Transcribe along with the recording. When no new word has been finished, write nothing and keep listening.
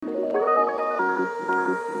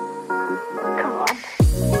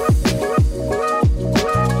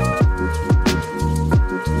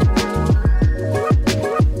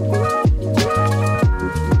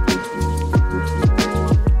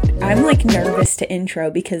this to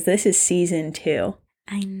intro because this is season 2.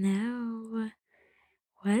 I know.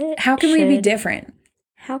 What? How can we be different?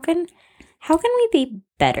 How can we be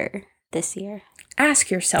better this year?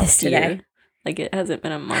 Ask yourself This today. year. Like, it hasn't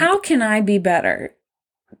been a month. How can I be better?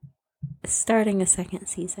 Starting a second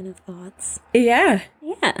season of Thots. Yeah.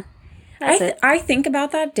 Yeah. I think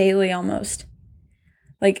about that daily almost.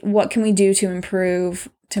 Like, what can we do to improve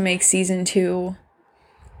to make season 2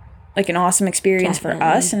 like an awesome experience for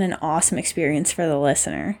us and an awesome experience for the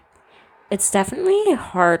listener? It's definitely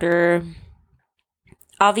harder.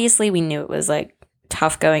 Obviously, we knew it was like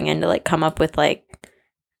tough going in to like come up with like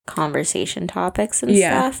conversation topics and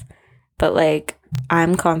stuff. But like,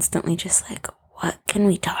 I'm constantly just like, what can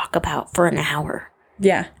we talk about for an hour?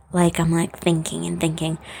 Yeah. Like, I'm like thinking and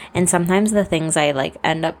thinking. And sometimes the things I like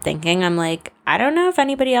end up thinking, I'm like, I don't know if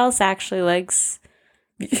anybody else actually likes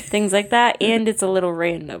things like that. And it's a little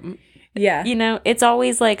random. Yeah. You know, it's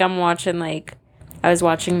always like I'm watching like, I was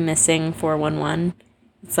watching Missing 411.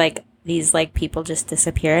 It's like these like people just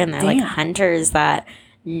disappear and they're like hunters that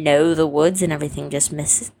know the woods and everything just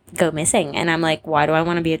go missing. And I'm like, why do I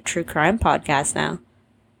want to be a true crime podcast now?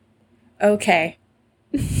 Okay.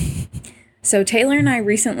 So Taylor and I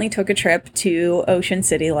recently took a trip to Ocean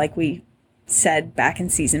City, like we said back in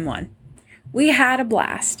season 1. We had a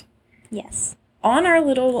blast. Yes. On our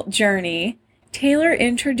little journey, Taylor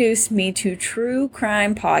introduced me to true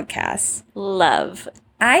crime podcasts. Love.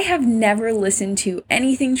 I have never listened to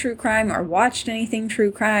anything true crime or watched anything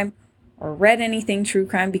true crime or read anything true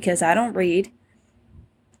crime because I don't read.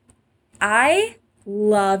 I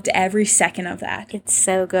loved every second of that. It's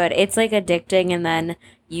so good. It's like addicting, and then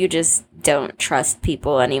you just don't trust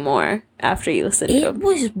people anymore after you listen to them. It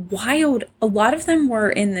was wild. A lot of them were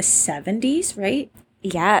in the 70s, right?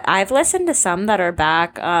 Yeah, I've listened to some that are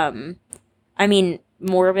back. I mean,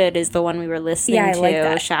 Morbid is the one we were listening to. Like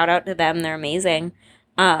that. Shout out to them. They're amazing.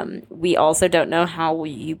 We also don't know how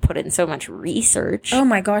you put in so much research. Oh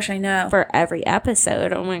my gosh, I know. For every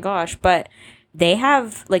episode. Oh my gosh. But they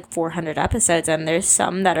have like 400 episodes, and there's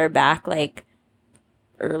some that are back like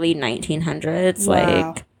early 1900s.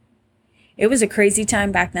 Wow. Like, it was a crazy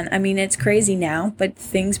time back then. I mean, it's crazy now, but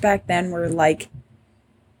things back then were like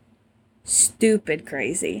stupid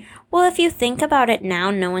crazy. Well, if you think about it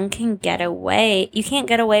now, no one can get away. You can't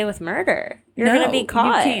get away with murder. You're going to be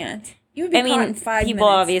caught. You can't. You would be caught in 5 minutes. People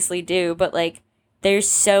obviously do, but like, there's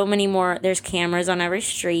so many more. There's cameras on every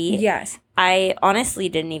street. Yes. I honestly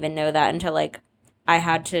didn't even know that until like I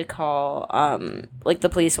had to call like the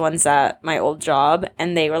police once at my old job,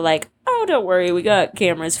 and they were like, "Oh, don't worry, we got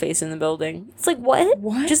cameras facing the building." It's like, what?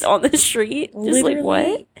 What? Just on the street? Literally, just like,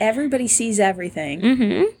 what? Everybody sees everything.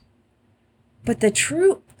 Mm-hmm. But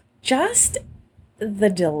just the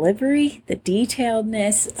delivery, the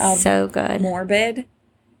detailedness of so good. Morbid.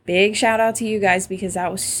 Big shout out to you guys because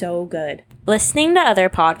that was so good. Listening to other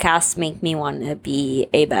podcasts make me want to be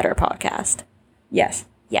a better podcast. Yes.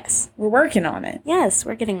 Yes. We're working on it. Yes,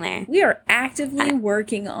 we're getting there. We are actively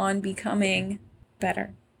working on becoming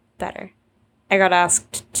better. Better. I got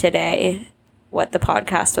asked today what the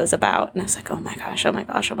podcast was about, and I was like, oh my gosh, oh my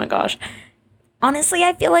gosh, oh my gosh. Honestly,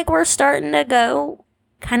 I feel like we're starting to go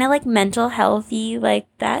kind of like mental healthy, like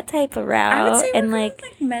that type of route. I would say and we're like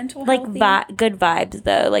mental healthy. Like good vibes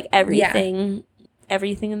though, like everything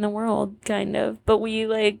in the world kind of. But we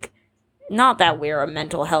like, not that we're a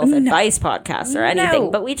mental health advice podcast or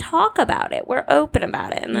anything, but we talk about it. We're open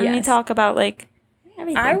about it. And then we talk about like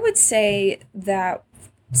everything. I would say that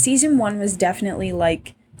season 1 was definitely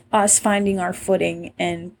like us finding our footing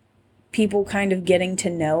and people kind of getting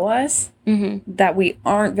to know us. Mm-hmm. That we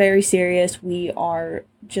aren't very serious. We are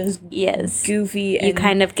just goofy. And you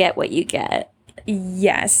kind of get what you get.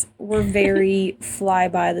 Yes. We're very fly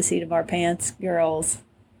by the seat of our pants girls.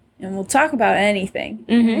 And we'll talk about anything.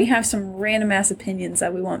 Mm-hmm. We have some random ass opinions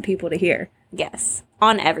that we want people to hear. Yes.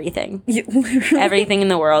 On everything. Everything in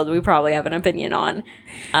the world we probably have an opinion on.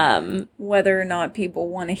 Whether or not people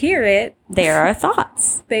want to hear it. They are our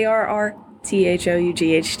thoughts. They are our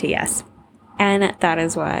THOUGHTS. And that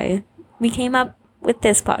is why we came up with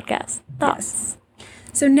this podcast. Thoughts. Yes.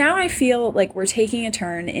 So now I feel like we're taking a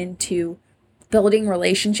turn into building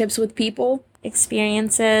relationships with people.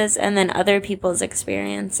 Experiences, and then other people's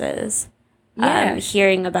experiences.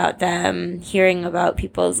 Hearing about them, hearing about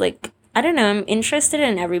people's, like, I don't know, I'm interested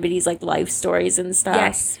in everybody's, like, life stories and stuff.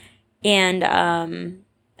 Yes. And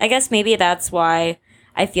I guess maybe that's why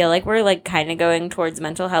I feel like we're like kind of going towards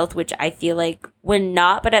mental health, which I feel like we're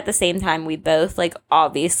not, but at the same time, we both like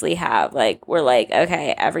obviously have like, we're like,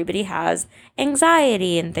 okay, everybody has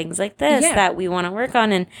anxiety and things like this that we want to work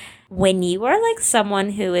on. And when you are like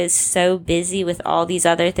someone who is so busy with all these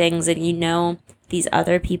other things and you know these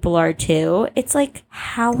other people are too, it's like,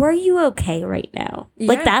 how are you okay right now?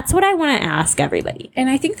 Like, that's what I want to ask everybody. And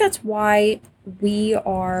I think that's why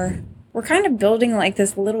we're kind of building like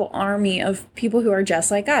this little army of people who are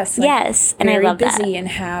just like us. Like, yes, and I love that. Very busy and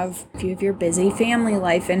have a few of your busy family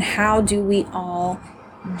life. And how do we all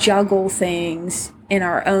juggle things in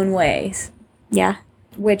our own ways? Yeah.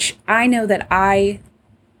 Which I know that I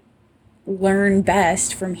learn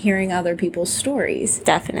best from hearing other people's stories.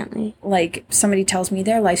 Definitely. Like, somebody tells me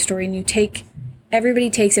their life story and everybody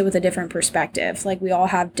takes it with a different perspective. Like, we all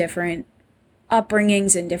have different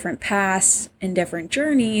upbringings and different paths and different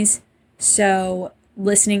journeys. So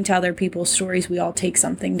listening to other people's stories, we all take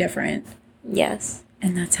something different. Yes.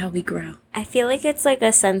 And that's how we grow. I feel like it's like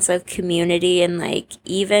a sense of community, and like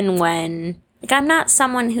even when like I'm not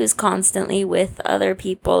someone who's constantly with other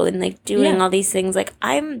people and like doing all these things, like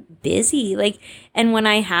I'm busy, like, and when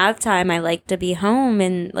I have time I like to be home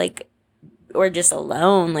and like, or just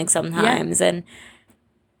alone like sometimes, and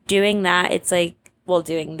doing that, it's like, well,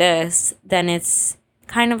 doing this, then it's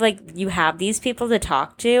kind of like you have these people to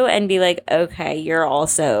talk to and be like, okay, you're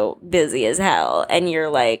also busy as hell and you're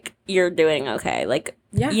like, you're doing okay. Like,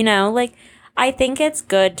 you know, like I think it's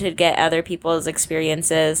good to get other people's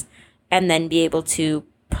experiences and then be able to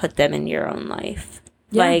put them in your own life.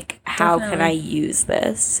 Like, how can I use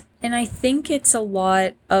this? And I think it's a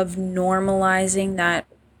lot of normalizing that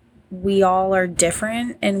we all are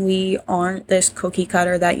different and we aren't this cookie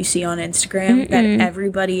cutter that you see on Instagram, that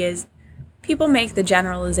everybody is. People make the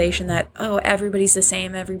generalization that, oh, everybody's the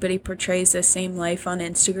same, everybody portrays the same life on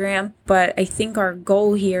Instagram. But I think our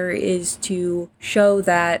goal here is to show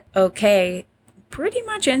that, okay, pretty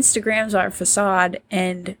much Instagram's our facade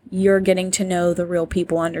and you're getting to know the real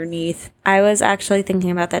people underneath. I was actually thinking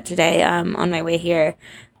about that today on my way here.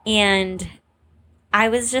 And I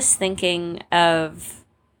was just thinking of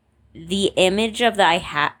the image of that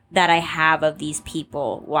I have of these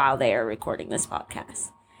people while they are recording this podcast.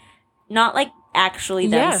 Not like actually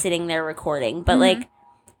them sitting there recording, but like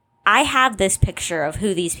I have this picture of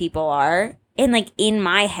who these people are, and like in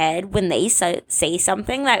my head when they say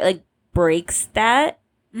something that like breaks that,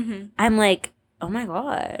 I'm like, oh my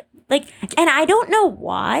God. Like, and I don't know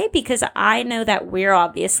why, because I know that we're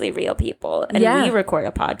obviously real people and we record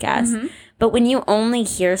a podcast. But when you only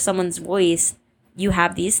hear someone's voice, you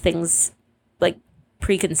have these things like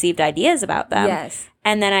preconceived ideas about them. Yes.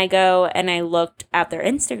 And then I go and I looked at their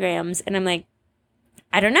Instagrams and I'm like,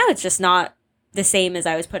 I don't know, it's just not the same as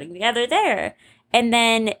I was putting together there. And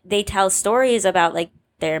then they tell stories about like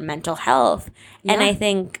their mental health. And I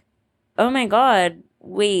think, oh my God,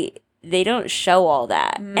 wait, they don't show all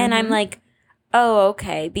that. And I'm like, oh,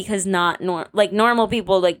 okay, because not normal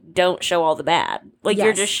people like don't show all the bad. Like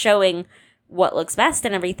you're just showing what looks best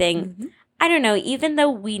and everything. I don't know, even though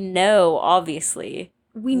we know, obviously,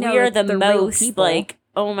 we are the most, like,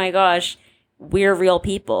 oh my gosh, we're real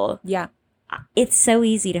people. Yeah. It's so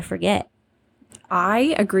easy to forget.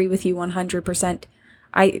 I agree with you 100%.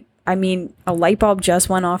 I mean, a light bulb just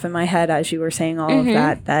went off in my head as you were saying all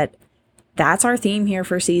of that's our theme here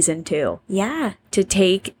for season 2. Yeah. To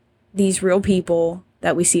take these real people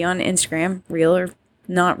that we see on Instagram, real or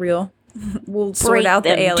not real, we'll sort out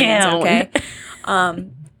the aliens, okay?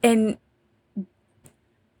 And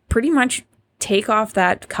pretty much take off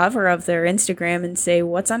that cover of their Instagram and say,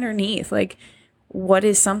 what's underneath? Like, what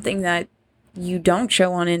is something that you don't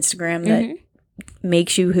show on Instagram that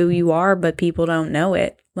makes you who you are, but people don't know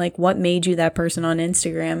it? Like, what made you that person on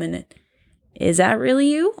Instagram? And is that really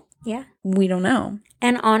you? Yeah. We don't know.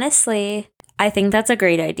 And honestly, I think that's a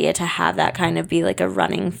great idea to have that kind of be like a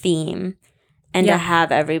running theme and to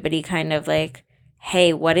have everybody kind of like,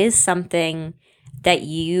 hey, what is something that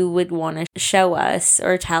you would want to show us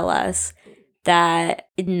or tell us that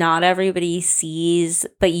not everybody sees,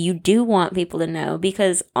 but you do want people to know?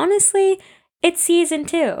 Because honestly, it's season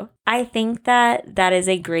 2. I think that is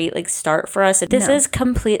a great like start for us. This is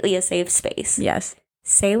completely a safe space. Yes.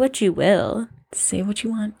 Say what you will. Say what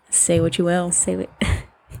you want. Say what you will. Say what.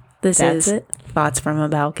 This is Thoughts from a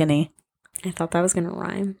Balcony. I thought that was going to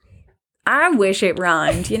rhyme. I wish it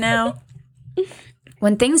rhymed, you know?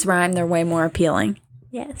 When things rhyme, they're way more appealing.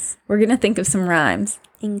 Yes. We're going to think of some rhymes.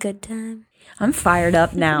 In good time. I'm fired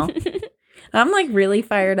up now. I'm like really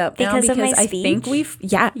fired up now because of my I speech? think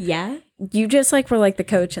Yeah. You just like were like the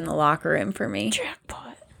coach in the locker room for me.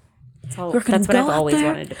 Jackpot. That's what I've always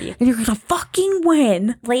wanted to be. And you're gonna fucking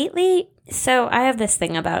win. Lately, so I have this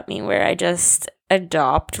thing about me where I just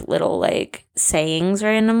adopt little, like, sayings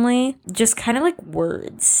randomly. Just kind of like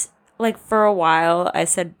words. Like, for a while, I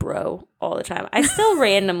said bro all the time. I still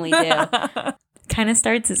randomly do. Kind of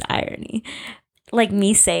starts as irony. Like,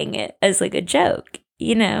 me saying it as, like, a joke,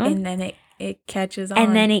 you know? And then it catches on.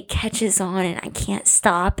 And then it catches on, and I can't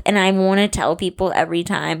stop. And I want to tell people every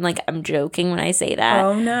time, like, I'm joking when I say that.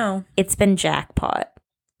 Oh, no. It's been jackpot.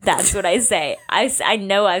 That's what I say. I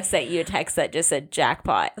know I've sent you a text that just said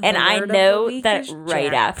jackpot. And I know that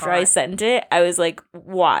right after I sent it, I was like,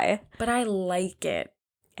 why? But I like it.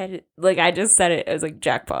 And, like, I just said it. I was like,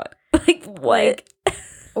 jackpot. Like, what?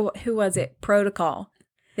 Like, who was it? Protocol.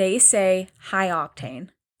 They say high octane.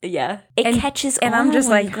 Yeah. It catches on. And I'm just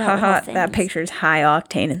like, haha, that picture's high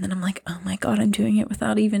octane. And then I'm like, oh my God, I'm doing it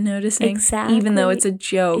without even noticing. Exactly. Even though it's a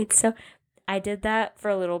joke. I did that for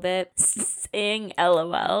a little bit, saying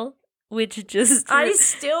LOL, which just... I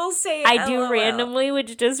still say I LOL. do randomly,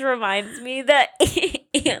 which just reminds me that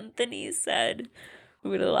Anthony said...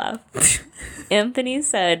 I'm gonna laugh. Anthony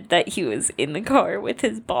said that he was in the car with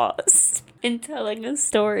his boss and telling a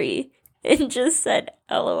story and just said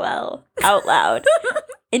LOL out loud.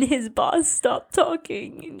 And his boss stopped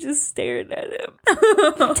talking and just stared at him.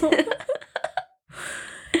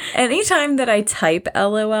 Anytime that I type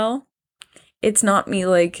LOL, it's not me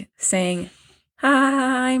like saying,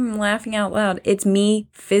 I'm laughing out loud. It's me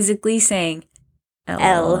physically saying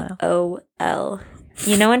LOL. LOL.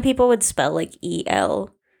 You know when people would spell like EL?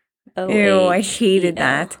 Ew, I hated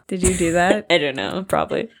that. Did you do that? I don't know,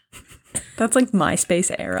 probably. That's like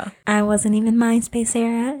MySpace era. I wasn't even MySpace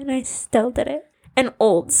era, and I still did it. An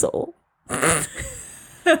old soul. I'm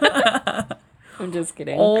just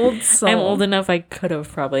kidding. Old soul. I'm old enough I could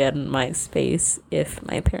have probably had MySpace if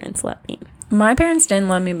my parents let me. My parents didn't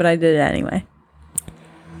let me, but I did it anyway.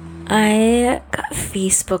 I got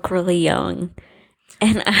Facebook really young,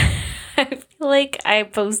 and I feel like I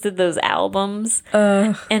posted those albums,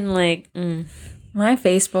 and like... My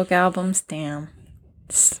Facebook albums, damn.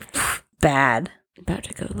 It's bad. About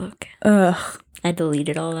to go look. Ugh. I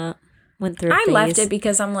deleted all that. Went through a I phase. left it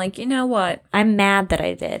because I'm like, you know what? I'm mad that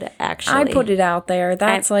I did, actually. I put it out there.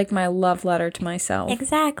 That's like my love letter to myself.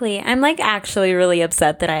 Exactly. I'm like actually really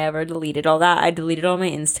upset that I ever deleted all that. I deleted all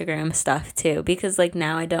my Instagram stuff too because like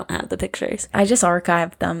now I don't have the pictures. I just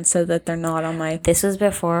archived them so that they're not on my... This was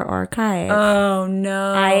before archive. Oh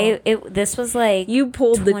no. This was like... You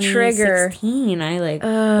pulled the trigger. 2016. I like...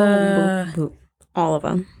 boom, boom, boom, all of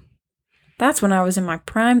them. That's when I was in my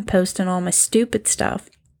prime posting all my stupid stuff.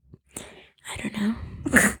 I don't know.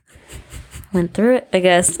 Went through it, I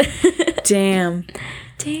guess. Damn.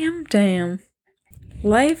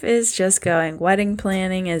 Life is just going. Wedding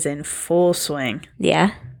planning is in full swing.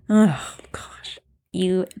 Yeah. Oh, gosh.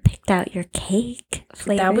 You picked out your cake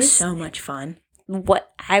flavors. That was so much fun.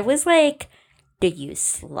 What? I was like, do you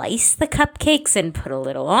slice the cupcakes and put a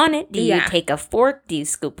little on it? Do you take a fork? Do you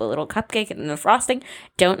scoop a little cupcake in the frosting?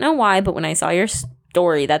 Don't know why, but when I saw your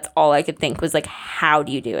story, that's all I could think was like, how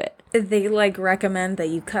do you do it? They like recommend that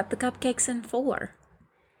you cut the cupcakes in 4.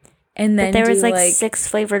 And then but there was like 6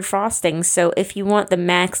 flavored frostings, so if you want the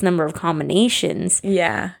max number of combinations,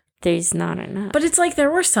 there's not enough. But it's like there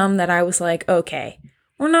were some that I was like, okay,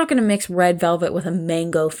 we're not going to mix red velvet with a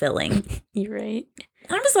mango filling. You're right.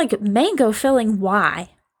 I was like, mango filling,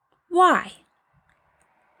 why? Why?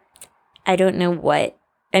 I don't know what.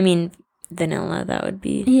 I mean, vanilla, that would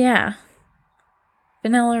be. Yeah.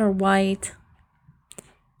 Vanilla or white.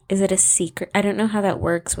 Is it a secret? I don't know how that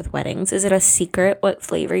works with weddings. Is it a secret what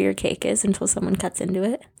flavor your cake is until someone cuts into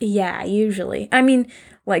it? Yeah, usually. I mean,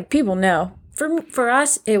 like, people know. For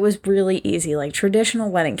us, it was really easy, like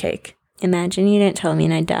traditional wedding cake. Imagine you didn't tell me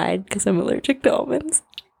and I died because I'm allergic to almonds.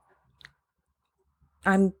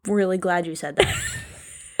 I'm really glad you said that.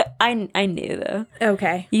 I knew, though.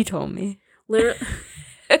 Okay. You told me. Literally.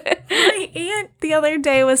 My aunt the other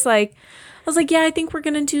day was like, I was like, yeah, I think we're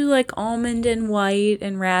going to do like almond and white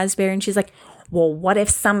and raspberry. And she's like, well, what if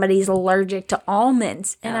somebody's allergic to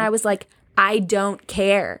almonds? And I was like, I don't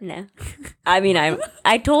care. No. I mean,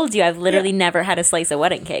 I told you I've literally never had a slice of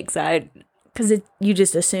wedding cake. So because you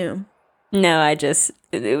just assume. No,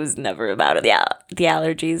 it was never about the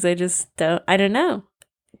allergies. I don't know.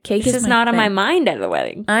 Cake is just not on my mind at a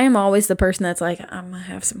wedding. I am always the person that's like, I'm going to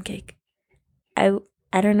have some cake. I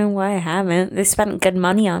don't know why I haven't. They spent good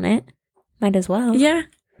money on it. Might as well. Yeah.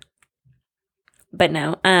 But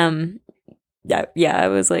no. Yeah, I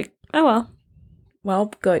was like, oh well.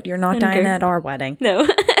 Well, good. You're not dying at our wedding. No.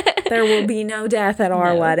 There will be no death at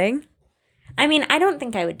our wedding. I mean, I don't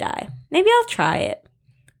think I would die. Maybe I'll try it.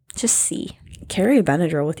 Just see. Carry a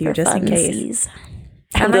Benadryl with you For just in case. funsies.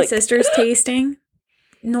 At my sister's tasting,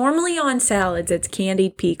 normally on salads, it's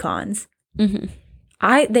candied pecans.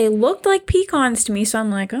 Mm-hmm. They looked like pecans to me, so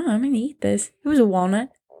I'm like, oh, I'm going to eat this. It was a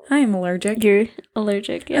walnut. I am allergic. You're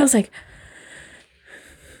allergic, yeah. I was like...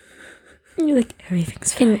 You're like,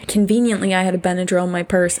 everything's fine. Conveniently, I had a Benadryl in my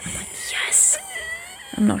purse. I'm like, yes!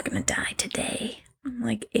 I'm not going to die today. I'm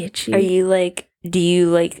like, itchy. Are you like... Do you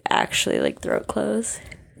like actually like throat close?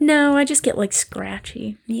 No, I just get like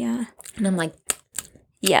scratchy. Yeah. And I'm like...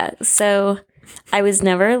 Yeah, so I was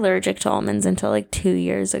never allergic to almonds until like 2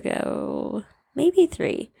 years ago. Maybe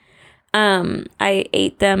 3. I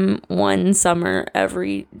ate them one summer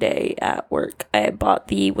every day at work. I bought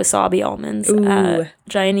the wasabi almonds at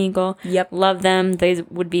Giant Eagle. Yep. Love them. They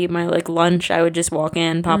would be my like lunch. I would just walk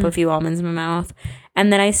in, pop a few almonds in my mouth.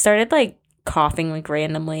 And then I started like coughing like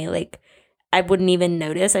randomly. Like I wouldn't even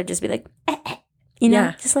notice. I'd just be like, you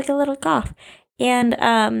know, just like a little cough.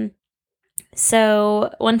 And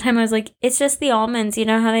so one time I was like, it's just the almonds. You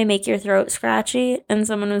know how they make your throat scratchy? And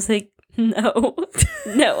someone was like, no,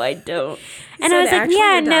 I don't. And I was like,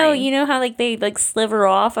 yeah, no, you know how like they like sliver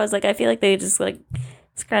off? I was like, I feel like they just like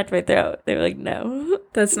scratch my throat. They were like, no,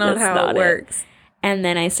 that's not how it works. And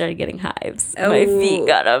then I started getting hives. Oh. My feet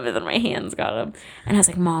got them and then my hands got them. And I was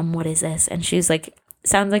like, Mom, what is this? And she was like,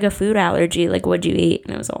 sounds like a food allergy. Like, what'd you eat?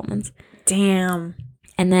 And it was almonds. Damn.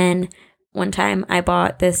 And then one time I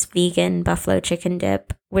bought this vegan buffalo chicken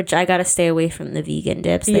dip, which I got to stay away from the vegan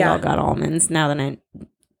dips. They all got almonds. Now that I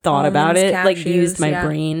thought about it, cashews, like used my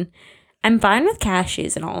brain. I'm fine with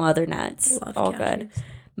cashews and all other nuts. All cashews. Good.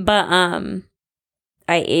 But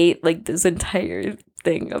I ate like this entire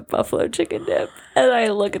thing of buffalo chicken dip. And I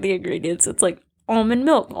look at the ingredients. It's like almond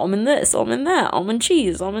milk, almond this, almond that, almond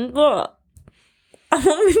cheese, almond blah.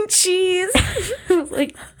 Almond cheese. I was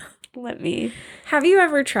like, let me. Have you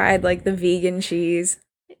ever tried like the vegan cheese?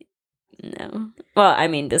 No. Well, I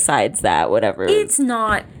mean, besides that, whatever. It's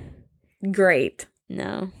not great.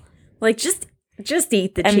 No. Like, just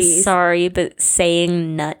eat the cheese. I'm sorry, but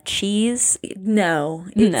saying nut cheese? No.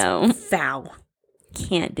 It's foul.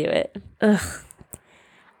 Can't do it. Ugh.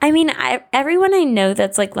 I mean, everyone I know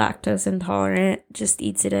that's, like, lactose intolerant just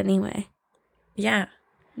eats it anyway. Yeah.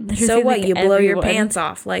 So what? You blow your pants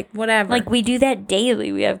off. Like, whatever. Like, we do that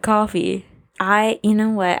daily. We have coffee. You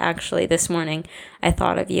know what? Actually, this morning, I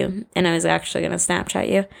thought of you, and I was actually going to Snapchat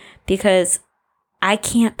you, because I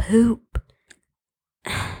can't poop.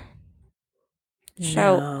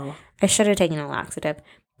 So I should have taken a laxative,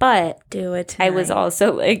 but do it tonight. I was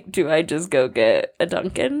also like, do I just go get a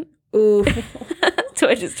Dunkin'? Ooh. Do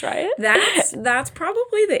I just try it? That's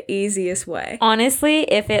probably the easiest way. Honestly,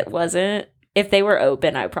 if they were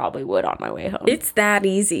open, I probably would on my way home. It's that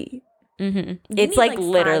easy. Mm-hmm. It's like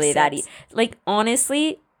literally that easy. Like,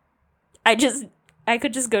 honestly, I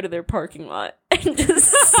could just go to their parking lot and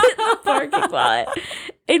just sit in the parking lot,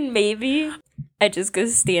 and maybe I just go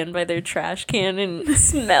stand by their trash can and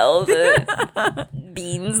smell the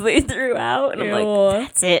beans they threw out. And I'm like,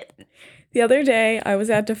 that's it. The other day, I was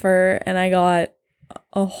at Defer and I got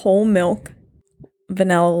a whole milk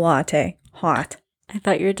vanilla latte. Hot. I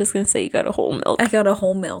thought you were just going to say you got a whole milk. I got a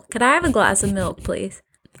whole milk. Could I have a glass of milk, please?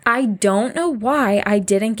 I don't know why I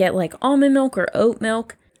didn't get like almond milk or oat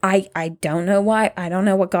milk. I don't know why. I don't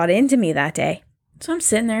know what got into me that day. So I'm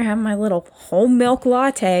sitting there having my little whole milk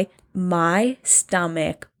latte. My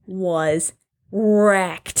stomach was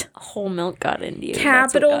wrecked. Whole milk got into you.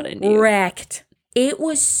 Capital wrecked. It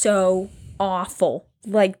was so awful.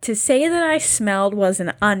 Like, to say that I smelled was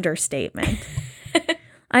an understatement.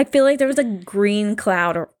 I feel like there was a green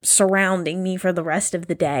cloud surrounding me for the rest of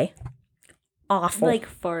the day. Awful. Like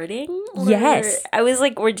farting? Yes. I was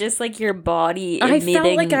like, or just like your body emitting I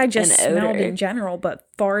felt like I just an smelled odor. in general, but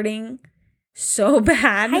farting so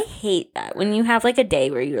bad. I hate that. When you have like a day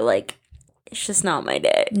where you're like, it's just not my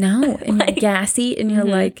day. No, and like, you're gassy and you're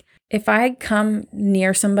like, if I come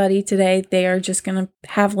near somebody today, they are just going to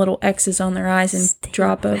have little X's on their eyes and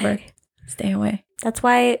drop over. Stay away. That's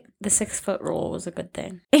why the 6-foot rule was a good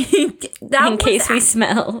thing. In case we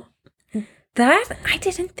smell. That? I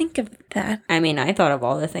didn't think of that. I mean, I thought of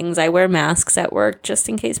all the things. I wear masks at work just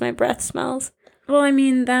in case my breath smells. Well, I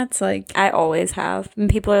mean, that's like... I always have. And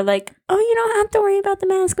people are like, oh, you don't have to worry about the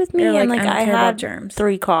mask with me. And like, I had germs.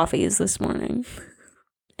 3 coffees this morning.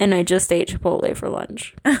 And I just ate Chipotle for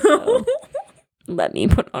lunch. So let me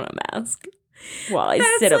put on a mask while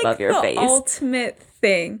I sit above your face. That's the ultimate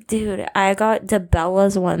thing. Dude, I got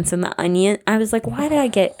DeBella's once and the onion. I was like, why did I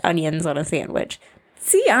get onions on a sandwich?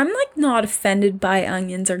 See, I'm, like, not offended by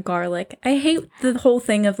onions or garlic. I hate the whole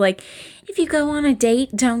thing of, like, if you go on a date,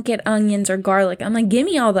 don't get onions or garlic. I'm like, give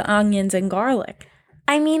me all the onions and garlic.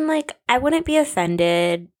 I mean, like, I wouldn't be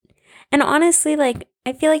offended. And honestly, like,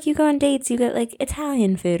 I feel like you go on dates, you get, like,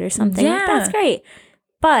 Italian food or something. Yeah. That's great.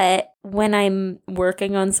 But when I'm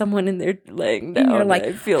working on someone and they're laying down, you're like,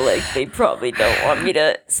 I feel like they probably don't want me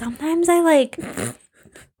to. Sometimes I, like,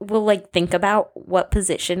 will, like, think about what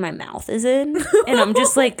position my mouth is in. And I'm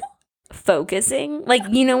just, like, focusing. Like,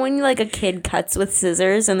 you know when, like, a kid cuts with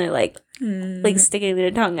scissors and they're, like sticking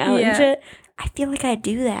their tongue out and shit? I feel like I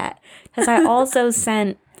do that. Because I also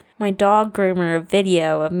sent my dog groomer a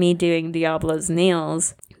video of me doing Diablo's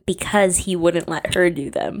nails because he wouldn't let her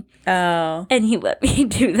do them. Oh. And he let me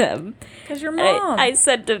do them. Because your mom. I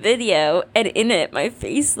sent a video, and in it, my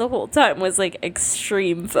face the whole time was, like,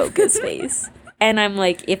 extreme focus face. And I'm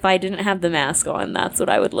like, if I didn't have the mask on, that's what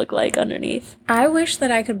I would look like underneath. I wish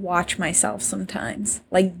that I could watch myself sometimes,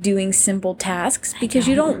 like, doing simple tasks, because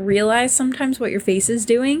you don't realize sometimes what your face is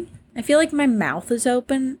doing. I feel like my mouth is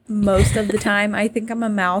open most of the time. I think I'm a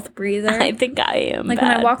mouth breather. I think I am. Like, when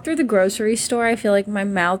I walk through the grocery store, I feel like my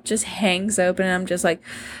mouth just hangs open and I'm just like...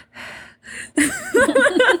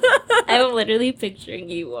 I'm literally picturing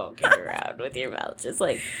you walking around with your mouth just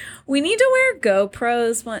like... We need to wear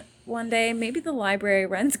GoPros one day. Maybe the library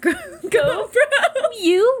rents GoPros.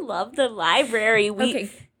 You love the library.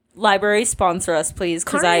 Library, sponsor us, please.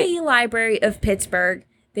 Carnegie Library of Pittsburgh.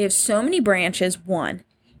 They have so many branches, 1.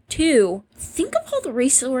 2, think of all the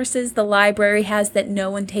resources the library has that no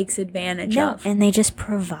one takes advantage of. And they just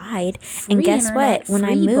provide. And guess what? When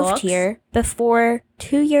I moved here, 2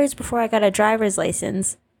 years before I got a driver's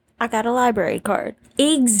license, I got a library card.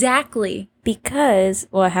 Exactly. Because,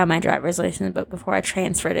 I had my driver's license, but before I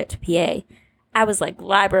transferred it to PA, I was like,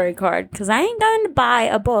 library card, because I ain't going to buy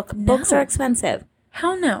a book. No. Books are expensive.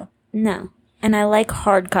 How no? No. And I like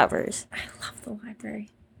hardcovers. I love the library.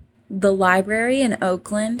 The library in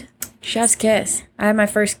Oakland, chef's kiss. I had my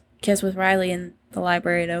first kiss with Riley in the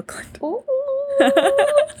library at Oakland. Ooh,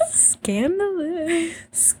 scandalous.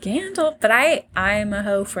 Scandal. But I'm a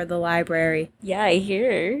hoe for the library. Yeah, I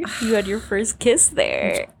hear. You had your first kiss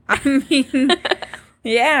there. I mean,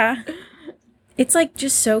 yeah. It's, like,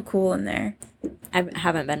 just so cool in there. I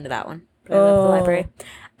haven't been to that one. But I love the library.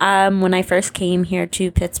 When I first came here to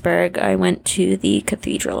Pittsburgh, I went to the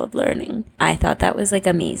Cathedral of Learning. I thought that was, like,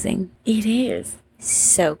 amazing. It is.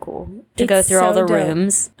 So cool. To go through all the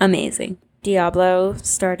rooms. Amazing. Diablo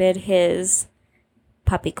started his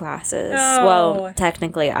puppy classes. Oh. Well,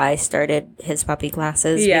 technically, I started his puppy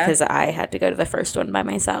classes because I had to go to the first one by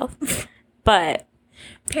myself. But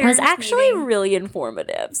it was actually really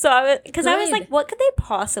informative. So I was like, what could they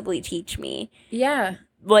possibly teach me? Yeah.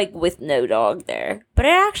 Like, with no dog there. But it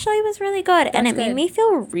actually was really good. And it made me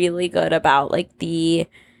feel really good about, like, the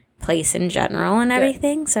place in general and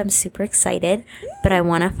everything. So I'm super excited. But I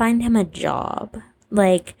want to find him a job.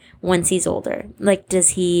 Like, once he's older. Like,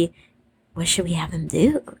 what should we have him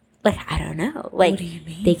do? Like, I don't know. Like, what do you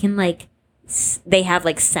mean? They can, like, they have,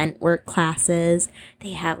 like, scent work classes.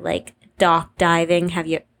 They have, like, dock diving. Have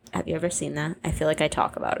you ever seen that? I feel like I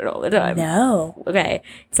talk about it all the time. No. Okay.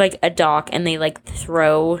 It's like a dock, and they, like,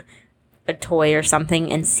 throw a toy or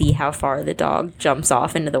something and see how far the dog jumps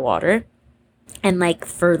off into the water. And, like,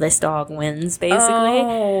 furthest dog wins, basically.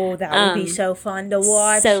 Oh, that would be so fun to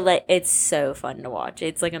watch. So, like, it's so fun to watch.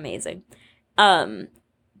 It's, like, amazing.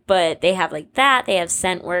 But they have, like, that. They have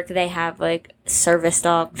scent work. They have, like, service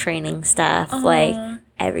dog training stuff. Like,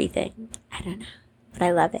 everything. I don't know. But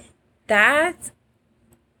I love it. That's...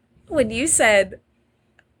 When you said,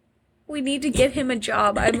 we need to get him a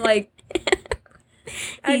job, I'm like...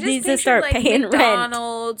 He needs to start paying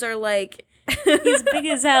McDonald's rent. Or, like... He's big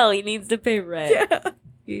as hell. He needs to pay rent. Yeah.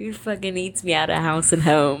 He fucking eats me out of house and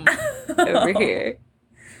home over here.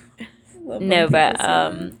 No, but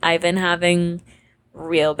I've been having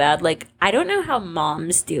real bad, like, I don't know how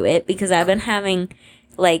moms do it, because I've been having,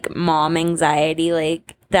 like, mom anxiety,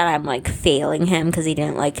 like, that I'm, like, failing him because he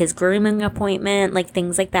didn't like his grooming appointment, like,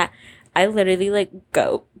 things like that. I literally, like,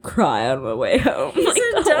 go cry on my way home. He's like,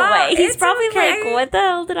 a dog. He's probably like, what the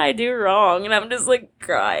hell did I do wrong? And I'm just, like,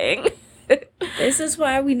 crying. This is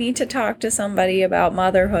why we need to talk to somebody about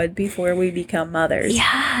motherhood before we become mothers.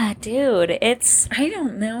 Yeah, dude, I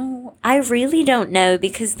don't know. I really don't know,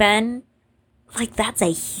 because then, like, that's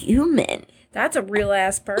a human. That's a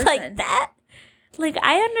real-ass person. Like, that? Like,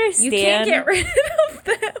 I understand. You can't get rid of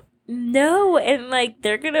them. No, and, like,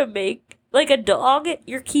 they're gonna make, like, a dog,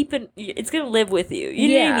 it's gonna live with you.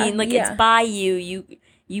 You know what I mean? Like, it's by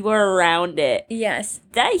you are around it. Yes.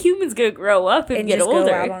 That human's gonna grow up and get older. Just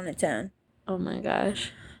go out on its own. Oh my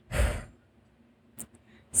gosh.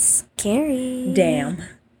 Scary. Damn.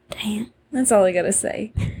 That's all I gotta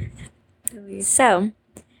say. So,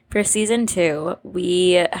 for season 2,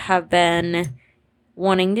 we have been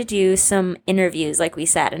wanting to do some interviews, like we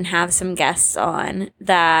said, and have some guests on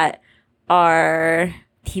that are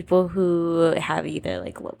people who have either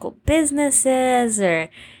like local businesses or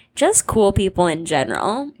just cool people in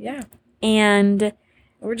general. Yeah. And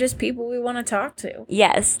or just people we want to talk to.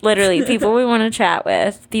 Yes, literally people we want to chat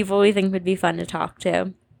with, people we think would be fun to talk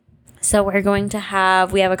to. So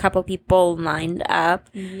we have a couple people lined up.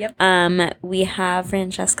 Yep. We have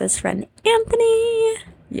Francesca's friend Anthony.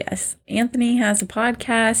 Yes, Anthony has a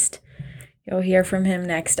podcast. You'll hear from him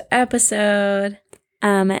next episode.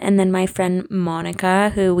 And then my friend Monica,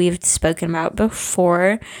 who we've spoken about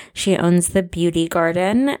before, she owns the Beauty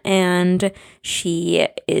Garden, and she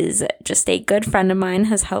is just a good friend of mine,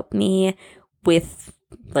 has helped me with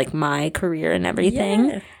like my career and everything.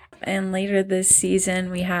 Yeah. And later this season,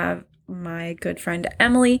 we have my good friend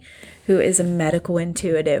Emily, who is a medical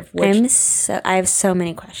intuitive. I have so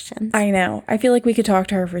many questions. I know. I feel like we could talk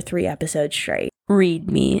to her for 3 episodes straight.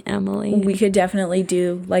 Read me, Emily. We could definitely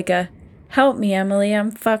do like a help me, Emily,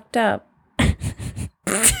 I'm fucked up.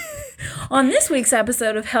 On this week's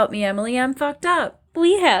episode of Help Me, Emily, I'm fucked up.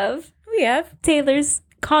 We have. Taylor's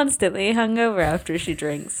constantly hungover after she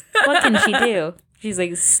drinks. What can she do? She's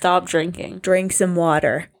like, stop drinking. Drink some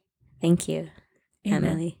water. Thank you,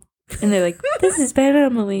 Emily. And they're like, this is bad,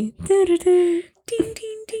 Emily. Ding, ding,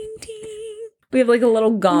 ding, ding. We have like a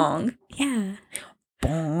little gong. Yeah.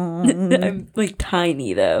 I'm like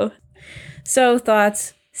tiny though. So,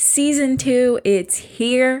 Thots, season 2, it's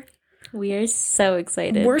here. We are so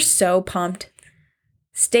excited. We're so pumped.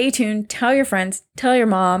 Stay tuned. Tell your friends. Tell your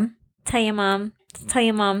mom. Tell your mom.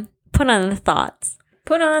 Put on the thoughts.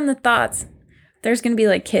 There's going to be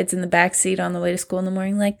like kids in the back seat on the way to school in the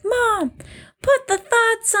morning like, Mom, put the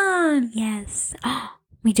thoughts on. Yes.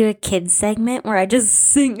 We do a kids segment where I just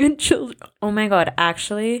sing a children. Oh my God.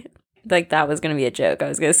 Actually, like that was going to be a joke. I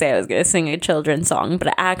was going to sing a children's song.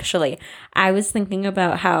 But actually, I was thinking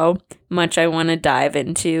about how much I want to dive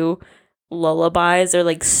into lullabies or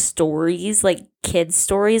like stories, like kids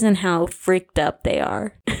stories, and how freaked up they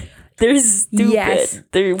are. They're stupid. Yes.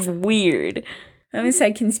 They're weird. I'm going to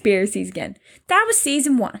say conspiracies again. That was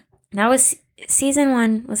season 1. Season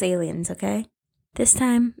 1 was aliens, okay? This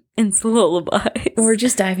time, it's lullabies. We're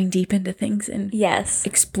just diving deep into things and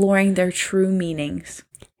exploring their true meanings.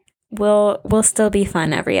 We'll still be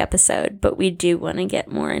fun every episode, but we do want to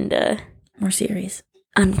get more into... more serious.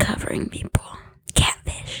 Uncovering people.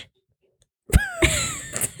 Catfish.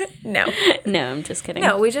 No, I'm just kidding.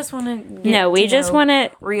 No, we just want to... we just want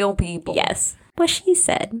to... real people. Yes. What she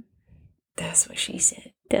said. That's what she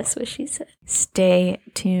said. Stay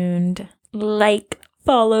tuned. Like,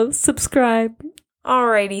 follow, subscribe.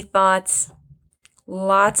 Alrighty, Thots.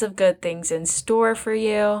 Lots of good things in store for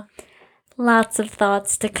you. Lots of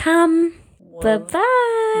thoughts to come. Bye-bye.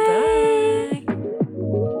 Bye.